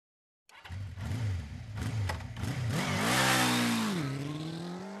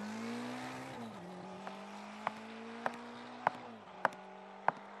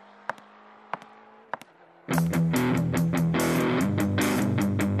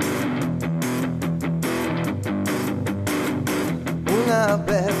Una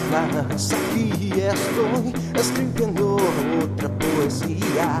vez más aquí estoy escribiendo otra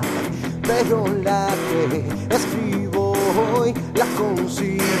poesía, pero la que escribo hoy la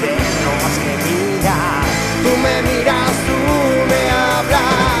considero más que mía. Tú me miras, tú me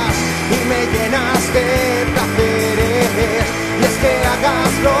hablas y me llenas de placeres, y es que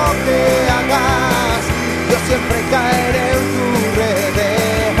hagas lo que hagas, yo siempre caeré en tu redes.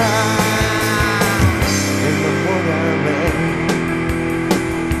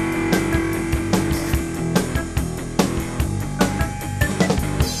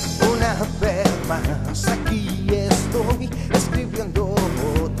 Aquí estoy escribiendo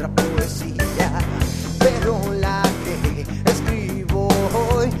otra poesía, pero la que escribo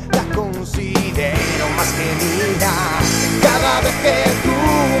hoy la considero más que mía. Cada vez que tú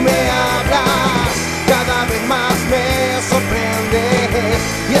me hablas, cada vez más me sorprendes,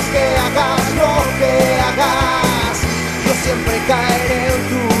 y es que hagas lo que hagas, yo siempre caeré en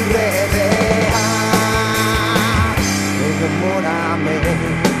tu redes. Enamórame.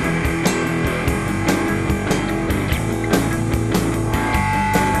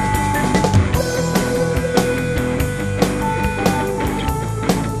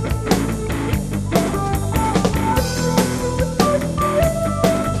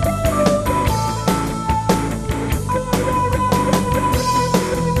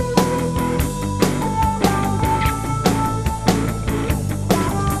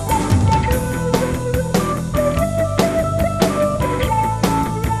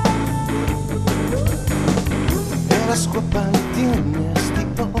 Eres guapa y tienes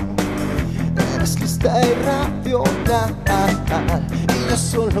tipo, eres lista y racional, y yo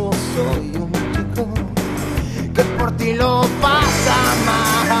solo soy un chico que por ti lo pasa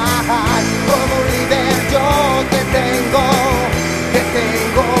mal. Como un líder yo te tengo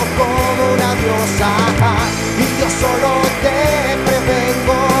como una diosa, y yo solo te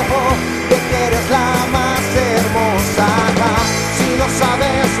prevengo de que eres la más hermosa. Si no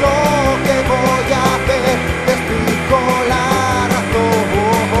sabes lo que voy a hacer, te explico la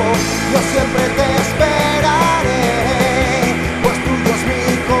razón. Yo siempre te esperaré, pues tuyo es mi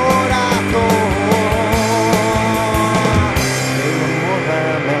corazón.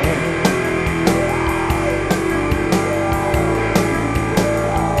 Enamórame,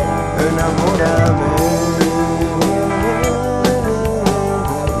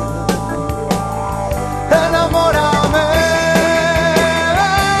 enamórame.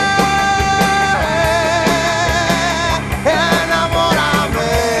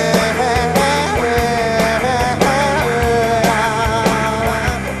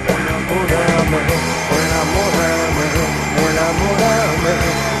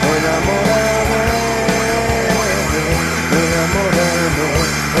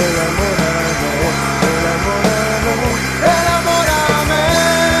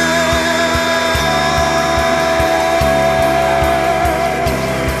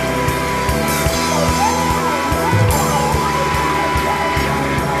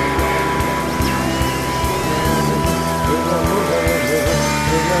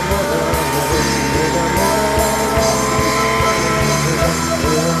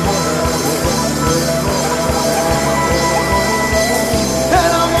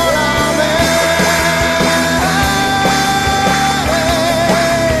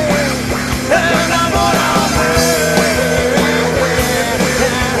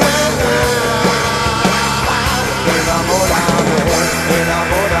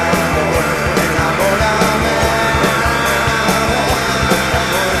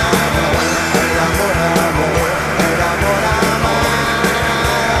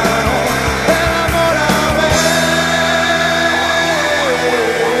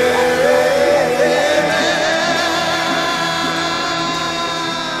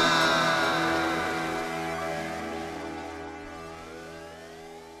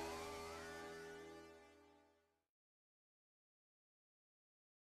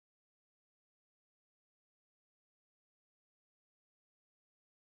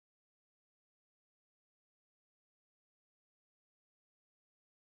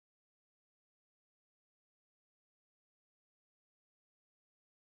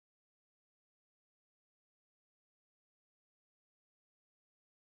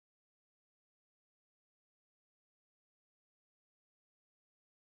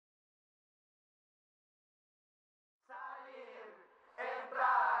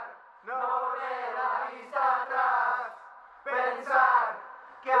 Entrar, no volver la vista atrás, pensar.